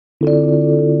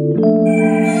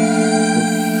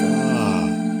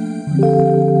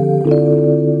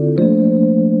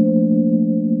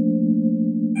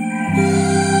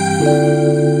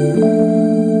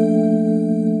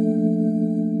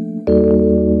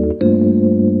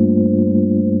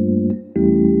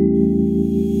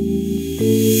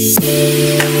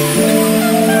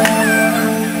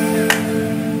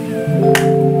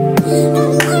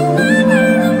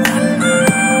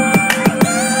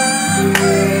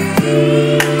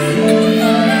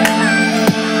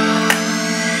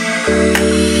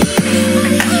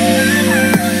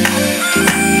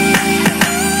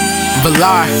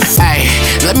Valar, ayy,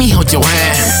 let me hold your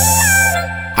hand.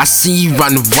 I see you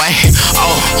run away.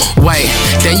 Oh, wait,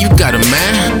 then you got a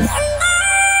man.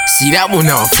 See, that one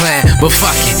on plan, but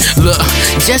fuck it. Look,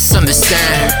 just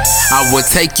understand, I will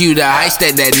take you to heights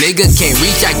that nigga can't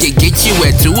reach. I can get you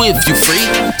at 2 if you free.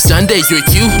 Sundays with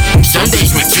you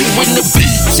on the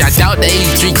beach. I doubt that he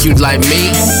treat you like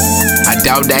me. I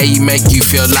doubt that he make you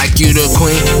feel like you the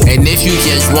queen. And if you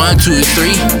just 1, 2,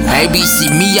 3,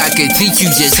 ABC me, I can teach you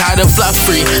just how to fly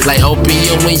free. Like open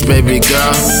your wings, baby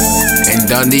girl, and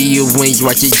under your wings,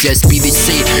 watch it just be the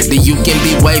sea. Then you can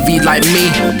be wavy like me.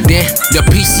 Then the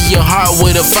piece of your heart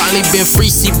would have finally been free.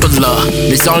 See, but look,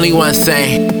 there's only one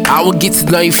thing. I will get to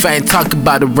know you fat and talk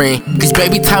about the ring. Cause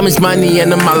baby, time is money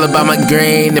and I'm all about my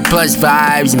green. The plus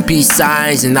vibes and peace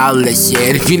signs and all that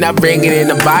shit. If you're not bringing in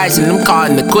the vibes and I'm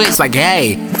calling the quits, like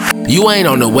hey, you ain't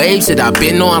on the waves that I've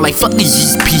been on. Like fuck this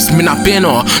just piece man I've been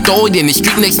on. Throw it in the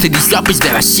street next to these rappers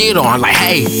that I shit on. Like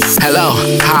hey, hello,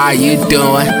 how you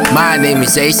doing? My name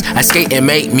is Ace. I skate and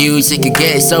make music. You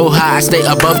get so high, I stay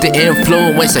above the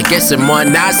influence. I guess I'm more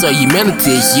now, so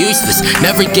humility is useless.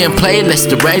 Never getting played unless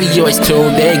the radio is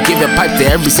tuned in. Give a pipe to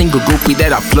every single groupie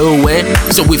that I flew in.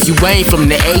 So if you ain't from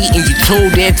the A and you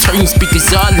tuned in, turn your speakers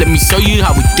on. Let me show you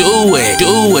how we do it.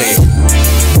 Do it.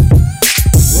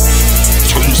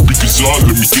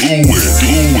 Let me do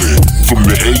it. From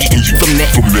the A and you from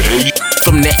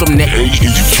the A and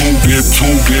you tuned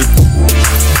in.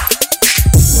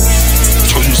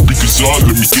 Turn your speakers on,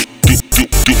 let me do.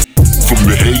 From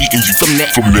the A and you from the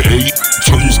A.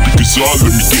 Turn your speakers on,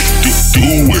 let me do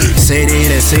it. City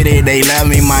to city, they love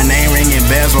me. My name ringing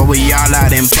bells while we all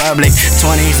out in public.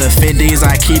 20s or 50s,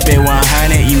 I keep it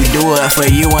 100. You do it for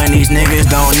you and these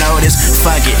niggas don't notice.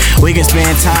 Fuck it, we can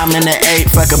spend time in the 8,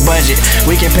 fuck a budget.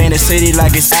 We can paint the city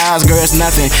like it's ours, girl, it's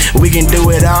nothing. We can do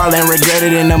it all and regret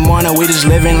it in the morning. We just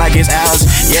living like it's ours.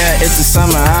 Yeah, it's the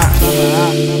summer,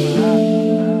 huh?